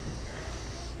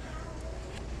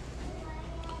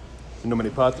In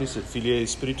nomine Patris et Filii et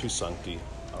Spiritus Sancti.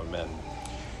 Amen.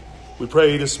 We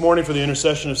pray this morning for the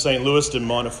intercession of St. Louis de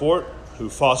Montfort, who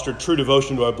fostered true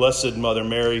devotion to our Blessed Mother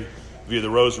Mary via the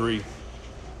Rosary,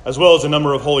 as well as a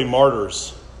number of holy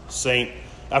martyrs, St.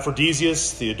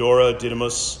 Aphrodisias, Theodora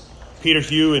Didymus, Peter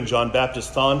Hugh and John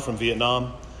Baptist Thon from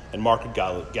Vietnam, and Mark of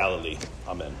Galilee.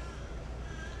 Amen.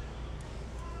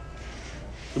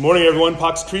 Good morning, everyone.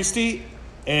 Pax Christi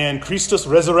and Christus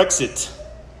resurrexit.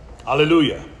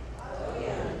 Alleluia.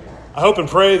 I hope and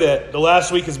pray that the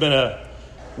last week has been a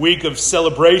week of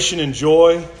celebration and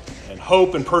joy and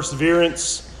hope and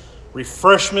perseverance,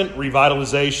 refreshment,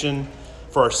 revitalization,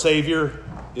 for our Savior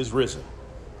is risen.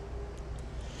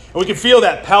 And we can feel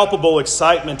that palpable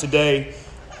excitement today,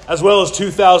 as well as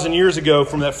 2,000 years ago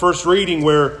from that first reading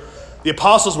where the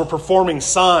apostles were performing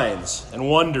signs and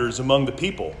wonders among the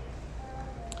people.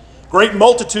 Great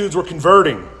multitudes were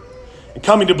converting and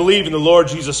coming to believe in the Lord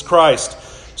Jesus Christ.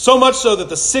 So much so that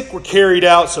the sick were carried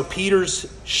out so Peter's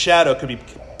shadow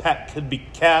could be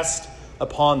cast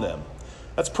upon them.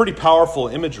 That's pretty powerful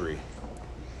imagery.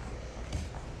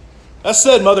 That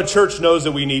said, Mother Church knows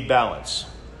that we need balance.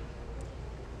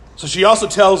 So she also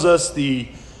tells us the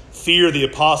fear the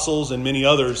apostles and many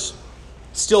others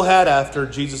still had after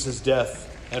Jesus'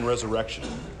 death and resurrection.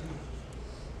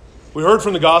 We heard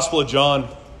from the Gospel of John,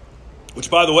 which,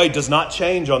 by the way, does not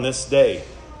change on this day,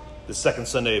 the second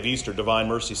Sunday of Easter, Divine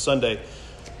Mercy Sunday.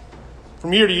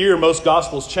 From year to year, most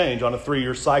Gospels change on a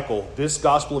 3-year cycle. This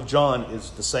Gospel of John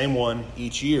is the same one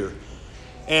each year.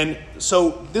 And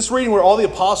so this reading where all the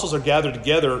apostles are gathered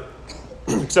together,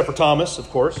 except for Thomas, of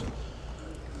course,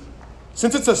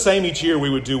 since it's the same each year, we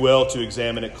would do well to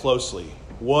examine it closely.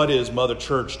 What is Mother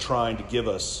Church trying to give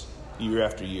us year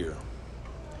after year?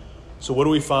 So what do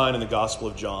we find in the Gospel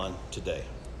of John today?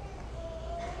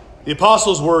 The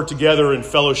apostles were together in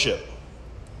fellowship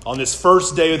on this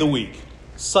first day of the week,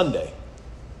 Sunday.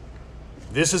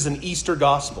 This is an Easter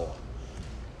gospel,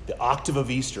 the octave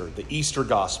of Easter, the Easter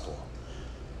gospel.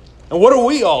 And what are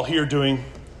we all here doing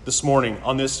this morning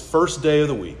on this first day of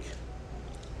the week?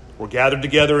 We're gathered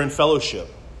together in fellowship,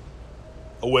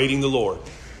 awaiting the Lord.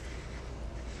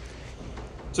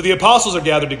 So the apostles are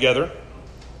gathered together,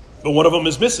 but one of them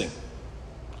is missing.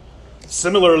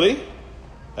 Similarly,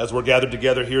 as we're gathered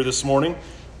together here this morning,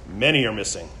 many are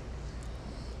missing.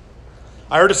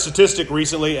 I heard a statistic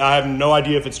recently. I have no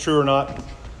idea if it's true or not.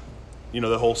 You know,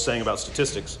 the whole saying about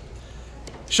statistics.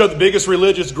 Showed the biggest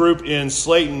religious group in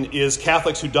Slayton is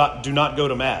Catholics who do not go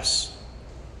to Mass.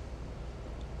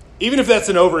 Even if that's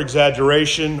an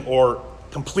over-exaggeration or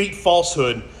complete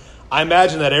falsehood, I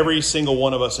imagine that every single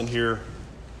one of us in here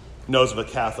knows of a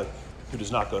Catholic who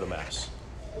does not go to Mass.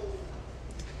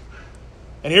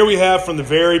 And here we have from the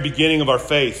very beginning of our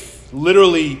faith,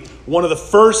 literally one of the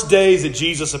first days that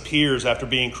Jesus appears after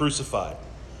being crucified,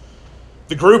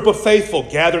 the group of faithful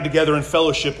gathered together in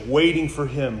fellowship waiting for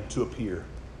him to appear.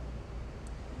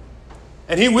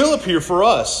 And he will appear for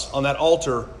us on that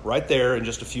altar right there in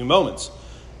just a few moments,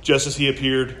 just as he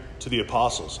appeared to the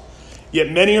apostles.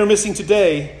 Yet many are missing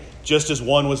today, just as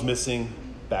one was missing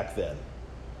back then.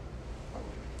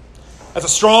 That's a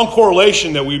strong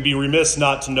correlation that we'd be remiss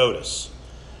not to notice,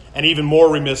 and even more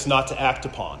remiss not to act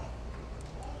upon.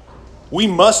 We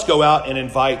must go out and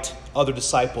invite other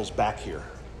disciples back here,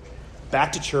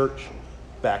 back to church,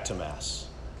 back to Mass.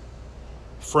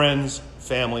 Friends,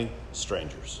 family,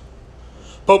 strangers.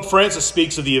 Pope Francis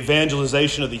speaks of the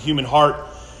evangelization of the human heart,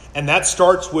 and that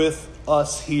starts with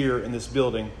us here in this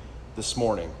building this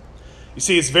morning. You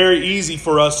see, it's very easy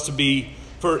for a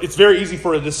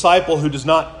disciple who does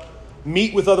not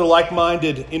meet with other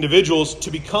like-minded individuals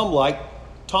to become like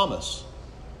Thomas,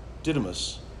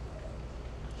 Didymus.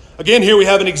 Again, here we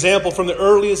have an example from the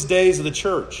earliest days of the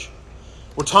church,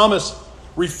 where Thomas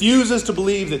refuses to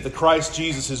believe that the Christ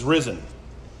Jesus is risen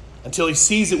until he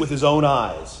sees it with his own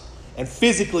eyes and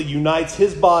physically unites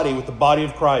his body with the body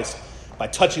of Christ by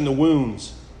touching the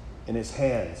wounds in his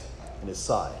hands and his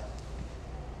side.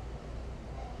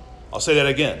 I'll say that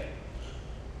again.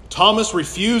 Thomas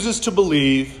refuses to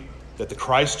believe that the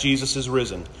Christ Jesus is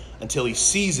risen until he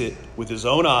sees it with his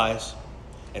own eyes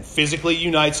and physically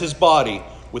unites his body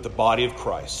with the body of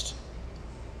Christ.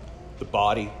 The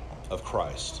body of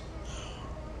Christ.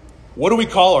 What do we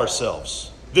call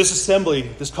ourselves? This assembly,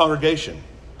 this congregation.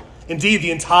 Indeed,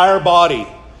 the entire body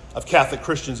of Catholic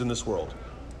Christians in this world.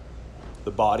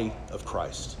 The body of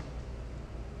Christ.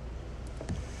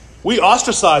 We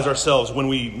ostracize ourselves when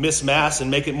we miss Mass and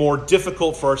make it more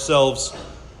difficult for ourselves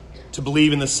to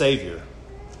believe in the Savior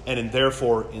and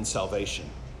therefore in salvation.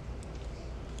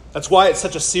 That's why it's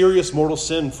such a serious mortal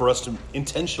sin for us to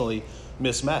intentionally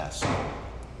miss Mass.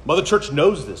 Mother Church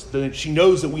knows this. That she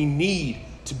knows that we need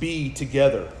to be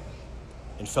together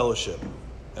in fellowship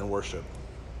and worship.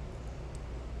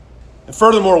 And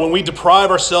furthermore, when we deprive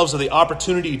ourselves of the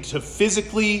opportunity to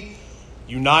physically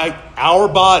unite our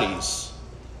bodies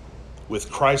with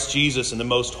Christ Jesus in the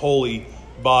most holy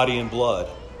body and blood,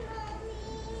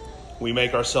 we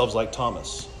make ourselves like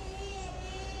Thomas.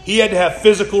 He had to have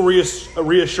physical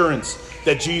reassurance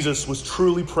that Jesus was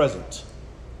truly present.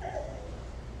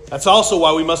 That's also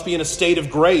why we must be in a state of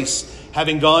grace,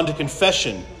 having gone to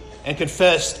confession and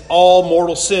confessed all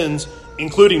mortal sins,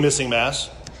 including missing Mass,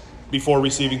 before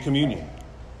receiving communion.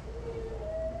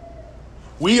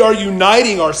 We are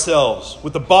uniting ourselves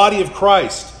with the body of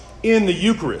Christ in the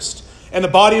Eucharist. And the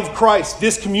body of Christ,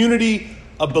 this community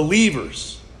of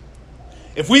believers.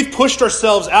 If we've pushed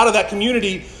ourselves out of that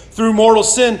community through mortal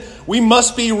sin, we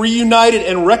must be reunited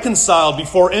and reconciled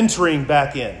before entering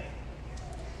back in.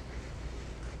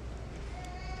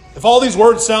 If all these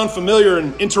words sound familiar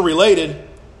and interrelated,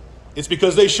 it's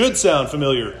because they should sound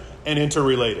familiar and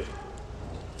interrelated.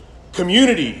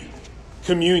 Community,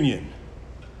 communion.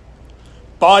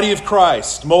 Body of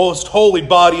Christ, most holy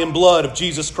body and blood of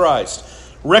Jesus Christ.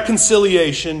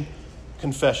 Reconciliation,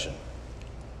 confession.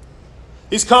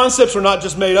 These concepts were not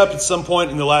just made up at some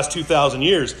point in the last 2,000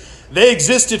 years. They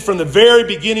existed from the very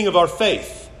beginning of our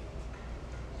faith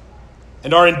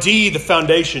and are indeed the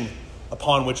foundation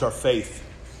upon which our faith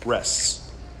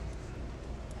rests.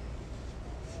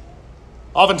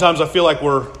 Oftentimes I feel like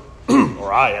we're,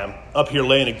 or I am, up here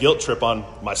laying a guilt trip on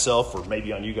myself, or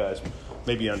maybe on you guys,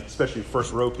 maybe on especially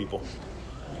first row people.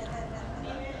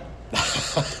 I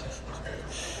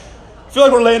feel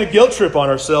like we're laying a guilt trip on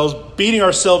ourselves, beating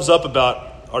ourselves up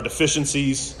about our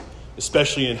deficiencies,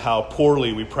 especially in how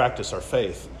poorly we practice our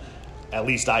faith. At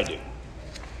least I do.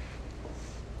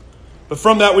 But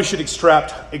from that we should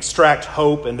extract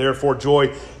hope and therefore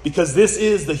joy, because this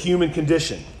is the human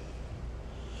condition.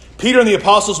 Peter and the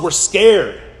apostles were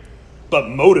scared, but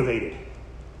motivated.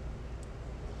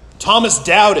 Thomas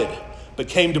doubted, but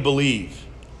came to believe.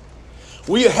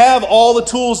 We have all the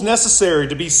tools necessary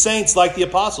to be saints like the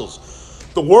apostles.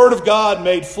 The Word of God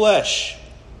made flesh,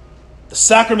 the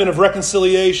sacrament of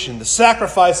reconciliation, the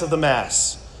sacrifice of the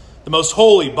Mass, the most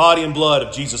holy body and blood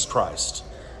of Jesus Christ.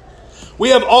 We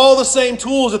have all the same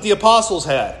tools that the apostles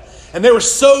had, and they were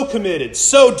so committed,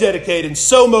 so dedicated, and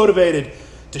so motivated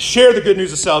to share the good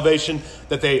news of salvation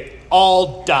that they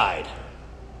all died.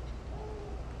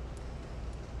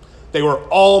 They were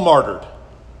all martyred.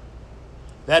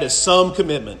 That is some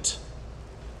commitment.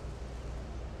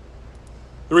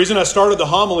 The reason I started the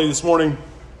homily this morning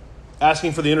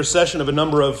asking for the intercession of a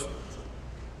number of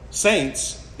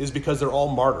saints is because they're all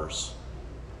martyrs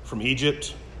from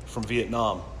Egypt, from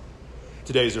Vietnam.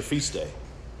 Today is their feast day.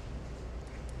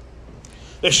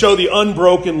 They show the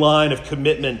unbroken line of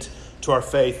commitment to our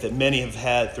faith that many have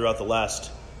had throughout the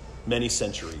last many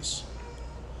centuries.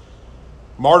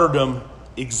 Martyrdom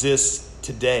exists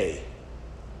today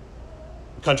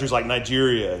in countries like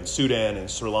Nigeria and Sudan and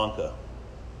Sri Lanka.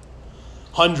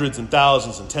 Hundreds and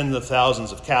thousands and tens of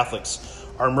thousands of Catholics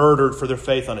are murdered for their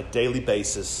faith on a daily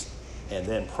basis and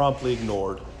then promptly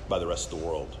ignored by the rest of the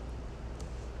world.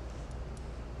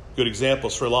 Good example,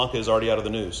 Sri Lanka is already out of the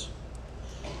news,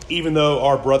 even though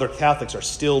our brother Catholics are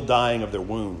still dying of their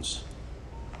wounds.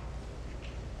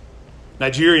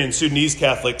 Nigerian and Sudanese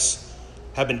Catholics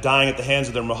have been dying at the hands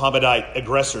of their Mohammedite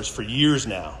aggressors for years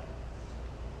now.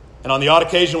 And on the odd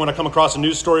occasion when I come across a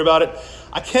news story about it,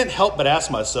 I can't help but ask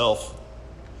myself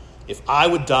if I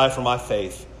would die for my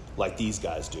faith like these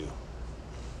guys do.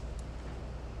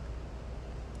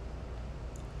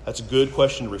 That's a good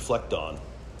question to reflect on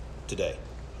today.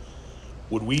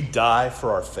 Would we die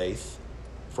for our faith,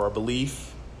 for our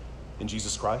belief in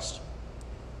Jesus Christ?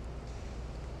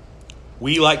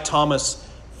 We, like Thomas,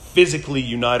 physically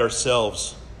unite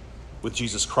ourselves with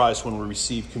Jesus Christ when we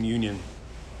receive communion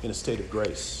in a state of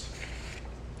grace.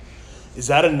 Is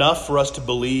that enough for us to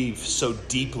believe so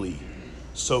deeply,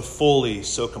 so fully,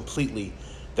 so completely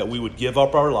that we would give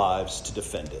up our lives to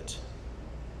defend it?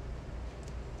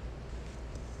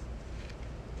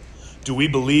 Do we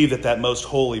believe that most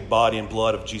holy body and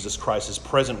blood of Jesus Christ is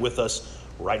present with us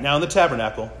right now in the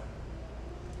tabernacle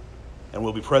and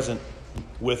will be present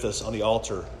with us on the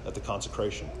altar at the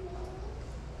consecration?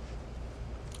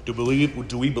 Do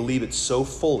we believe it so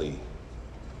fully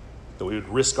that we would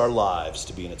risk our lives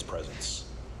to be in its presence?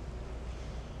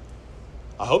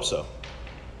 I hope so.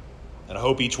 And I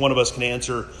hope each one of us can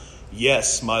answer,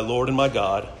 yes, my Lord and my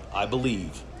God, I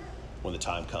believe, when the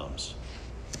time comes.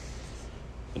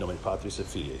 In nomine Patris et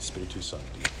Filii, Spiritus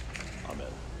Sancti.